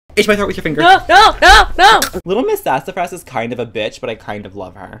Itch my throat with your finger. No, no, no, no! Little Miss Sassafras is kind of a bitch, but I kind of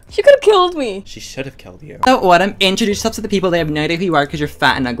love her. She could have killed me. She should have killed you. So Autumn, introduce yourself to the people. They have no idea who you are because you're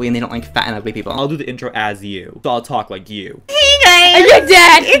fat and ugly and they don't like fat and ugly people. I'll do the intro as you. So I'll talk like you. Hey guys! Are you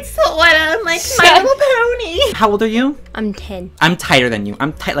dead? It's Autumn, like My Little Pony. How old are you? I'm 10. I'm tighter than you.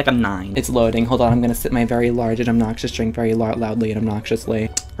 I'm tight like I'm 9. It's loading. Hold on, I'm gonna sip my very large and obnoxious drink very loudly and obnoxiously.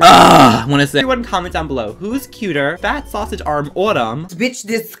 I wanna say. Everyone comment down below. Who's cuter? Fat sausage arm Autumn. Bitch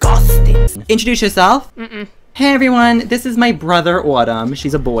disgusting. Introduce yourself. Mm-mm. Hey everyone, this is my brother Autumn.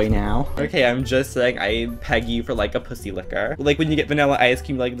 She's a boy now. Okay, I'm just saying I peg you for like a pussy licker. Like when you get vanilla ice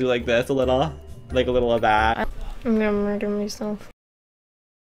cream, like do like this a little. Like a little of that. I'm gonna murder myself.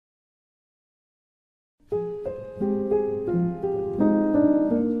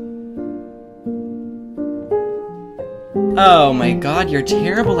 Oh my god, you're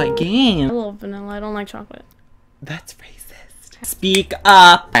terrible at I games. love vanilla. I don't like chocolate. That's racist. Speak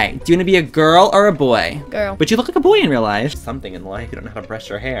up. Alright, do you want to be a girl or a boy? Girl. But you look like a boy in real life. Something in life, you don't know how to brush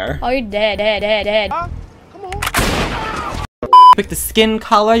your hair. Oh, you're dead, dead, dead, dead. Pick the skin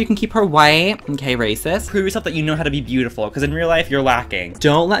color, you can keep her white. Okay, racist. Prove yourself that you know how to be beautiful, because in real life, you're lacking.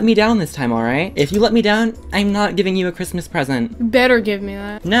 Don't let me down this time, alright? If you let me down, I'm not giving you a Christmas present. You better give me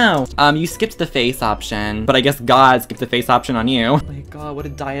that. No. You skipped the face option, but I guess God skipped the face option on you. Oh my god, what a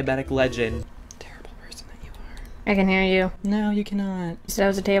diabetic legend. Terrible person that you are. I can hear you. No, you cannot. You said I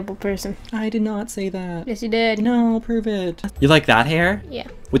was a terrible person. I did not say that. Yes, you did. No, prove it. You like that hair? Yeah.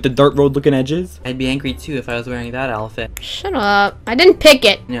 With the dirt road looking edges? I'd be angry too if I was wearing that outfit. Shut up. I didn't pick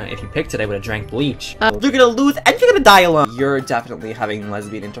it. No, if you picked it, I would have drank bleach. You're gonna lose and you're gonna die alone. You're definitely having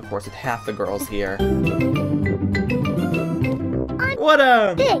lesbian intercourse with half the girls here. What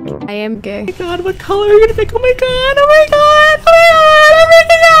a Pig. I am gay. Oh my god, what color are you gonna pick? Oh my god, oh my god, oh my god, oh my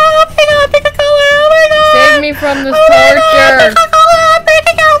god, oh my god, pick a color, oh my god. Save me from this Oh my god, torture. pick a color, I'm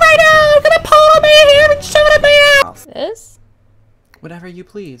breaking out right now. I'm gonna pull out my hair and shove it up my ass. This? Whatever you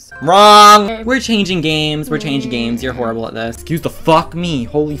please. Wrong! We're changing games, we're changing games. You're horrible at this. Excuse the fuck me,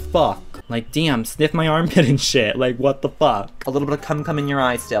 holy fuck. Like, damn, sniff my armpit and shit. Like, what the fuck? A little bit of cum in your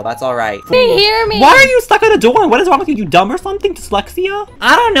eye still, that's alright. They hear me. Why are you stuck at a door? What is wrong with you? You dumb or something? Dyslexia?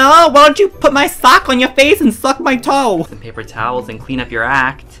 I don't know. Why don't you put my sock on your face and suck my toe? Some paper towels and clean up your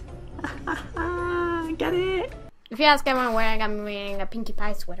act. Get it? If you ask everyone where I'm wearing a Pinkie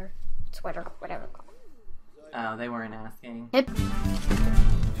Pie sweater. Sweater, whatever. Oh, they weren't asking. Hip.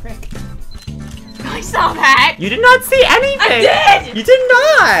 Frick. I saw that! You did not see anything! I did! You did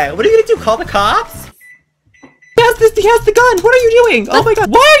not! What are you gonna do? Call the cops? He has the gun! What are you doing? Oh my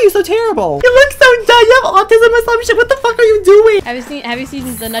god, why are you so terrible? You look so dumb! You have autism or some shit! What the fuck are you doing? Have you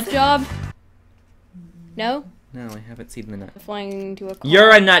seen The Nut Job? No? No, I haven't seen the nut. Flying into a car.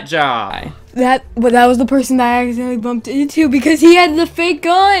 You're a nut job! That was the person that I accidentally bumped into because he had the fake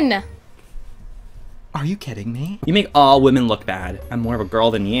gun! Are you kidding me? You make all women look bad. I'm more of a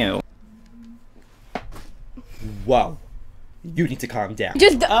girl than you. Whoa. You need to calm down.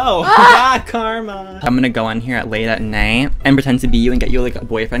 Oh, God, karma. I'm gonna go on here at late at night and pretend to be you and get you like a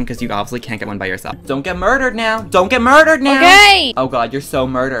boyfriend because you obviously can't get one by yourself. Don't get murdered now. Don't get murdered now. Okay. Oh God, you're so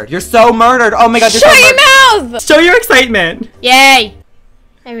murdered. You're so murdered. Oh my God, you're Shut so your mouth! Show your excitement. Yay!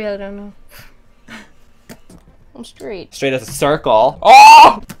 I really don't know. I'm straight. Straight as a circle.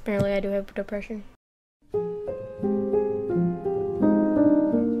 Oh! Apparently I do have depression.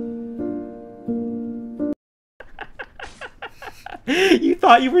 You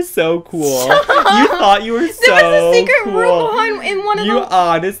thought you were so cool. You thought you were so cool. There was a secret room behind in one of You them.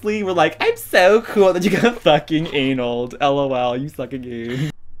 honestly were like, I'm so cool that you got fucking anal. LOL, you suck a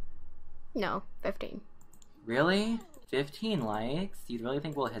game. No, 15. Really? 15 likes? You really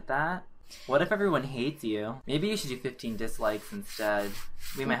think we'll hit that? What if everyone hates you? Maybe you should do 15 dislikes instead.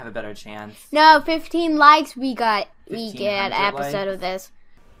 We might have a better chance. No, 15 likes we get an 1500 episode likes? of this.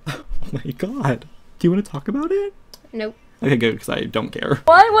 Oh my god. Do you want to talk about it? Nope. Okay, good, because I don't care.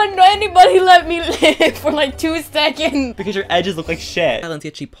 Why wouldn't anybody let me live for like 2 seconds? Because your edges look like shit. Let's see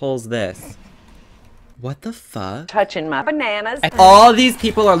if she pulls this. What the fuck? Touching my bananas. All these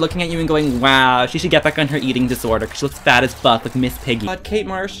people are looking at you and going, wow, she should get back on her eating disorder because she looks fat as fuck like Miss Piggy. God, Kate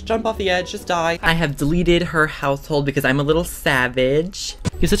Marsh, jump off the edge, just die. I have deleted her household because I'm a little savage.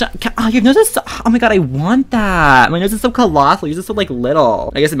 You're such a, oh, your nose is so, oh my god, I want that. My nose is so colossal, yours is so like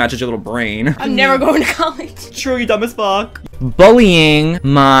little. I guess it matches your little brain. I'm never going to college. True, you dumb as fuck. Bullying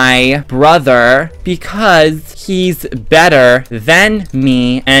my brother because he's better than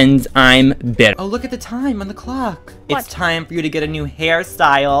me and I'm bitter. Oh, look at the time on the clock. What? It's time for you to get a new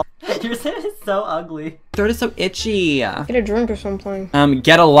hairstyle. Your sim is so ugly. Throat is so itchy. Get a drink or something.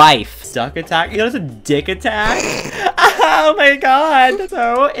 Get a life. Duck attack? You know, it's a dick attack? Oh my god.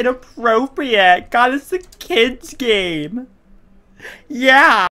 So inappropriate. God, this is a kid's game.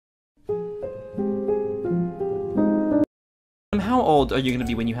 Yeah. How old are you gonna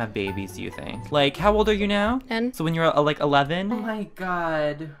be when you have babies, do you think? Like, how old are you now? 10. So when you're like 11? Oh my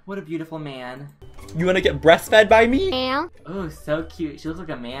god, what a beautiful man. You wanna get breastfed by me? Yeah. Oh, so cute. She looks like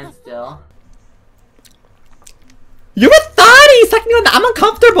a man still. You're a thotty! Suck me on the— I'm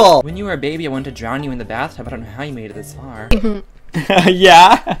uncomfortable! When you were a baby, I wanted to drown you in the bathtub. I don't know how you made it this far.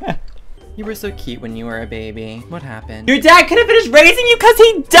 Yeah? You were so cute when you were a baby. What happened? Your dad couldn't finish raising you because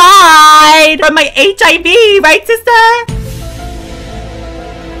he died from my HIV, right, sister?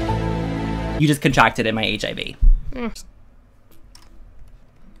 You just contracted in my HIV.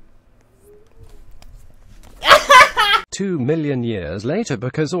 2 million years later,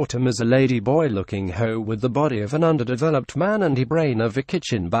 because Autumn is a ladyboy-looking hoe with the body of an underdeveloped man and the brain of a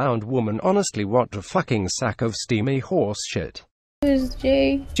kitchen-bound woman. Honestly, what a fucking sack of steamy horse shit. Who's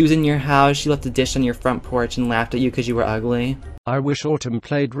Jay? She was in your house, she left a dish on your front porch and laughed at you because you were ugly. I wish Autumn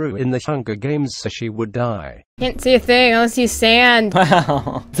played Rue in the Hunger Games so she would die. Can't see a thing unless you sand.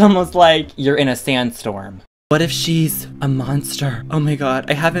 Wow. It's almost like you're in a sandstorm. What if she's a monster? Oh my god,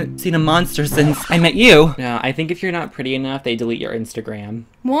 I haven't seen a monster since I met you. No, I think if you're not pretty enough, they delete your Instagram.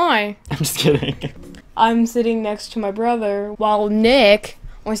 Why? I'm just kidding. I'm sitting next to my brother while Nick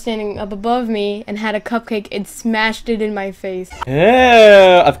was standing up above me and had a cupcake and smashed it in my face.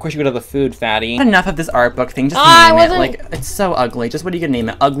 Oh, of course you go to the food, fatty. Enough of this art book thing, just name it. Like, it's so ugly. Just what are you gonna name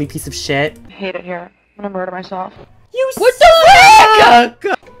it? Ugly piece of shit? I hate it here. I'm gonna murder myself. You What suck! the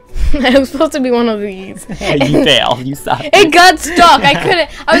fuck? I was supposed to be one of these. You fail. You suck. It got stuck. I couldn't.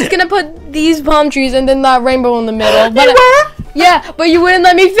 I was gonna put these palm trees and then that rainbow in the middle. But yeah, but you wouldn't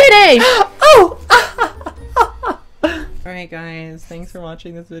let me finish. Oh! Alright guys, thanks for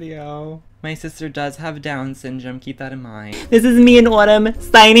watching this video. My sister does have Down syndrome, keep that in mind. This is me and Autumn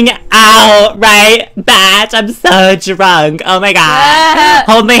signing out, right? Batch, I'm so drunk. Oh my god.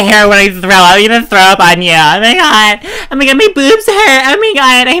 Hold my hair when I throw up. I'm gonna throw up on you. Oh my god. Oh my god, my boobs hurt. Oh my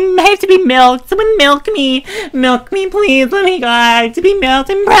god, I have to be milked. Someone milk me. Milk me, please. Oh my god, to be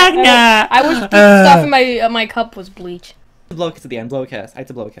milked, I'm pregnant. I wish the stuff in my cup was bleach. Blow a kiss at the end, blow a kiss. I have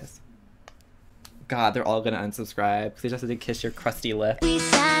to blow a kiss. God, they're all gonna unsubscribe because they just have to kiss your crusty lip. We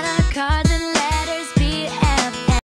sign our cards and letters.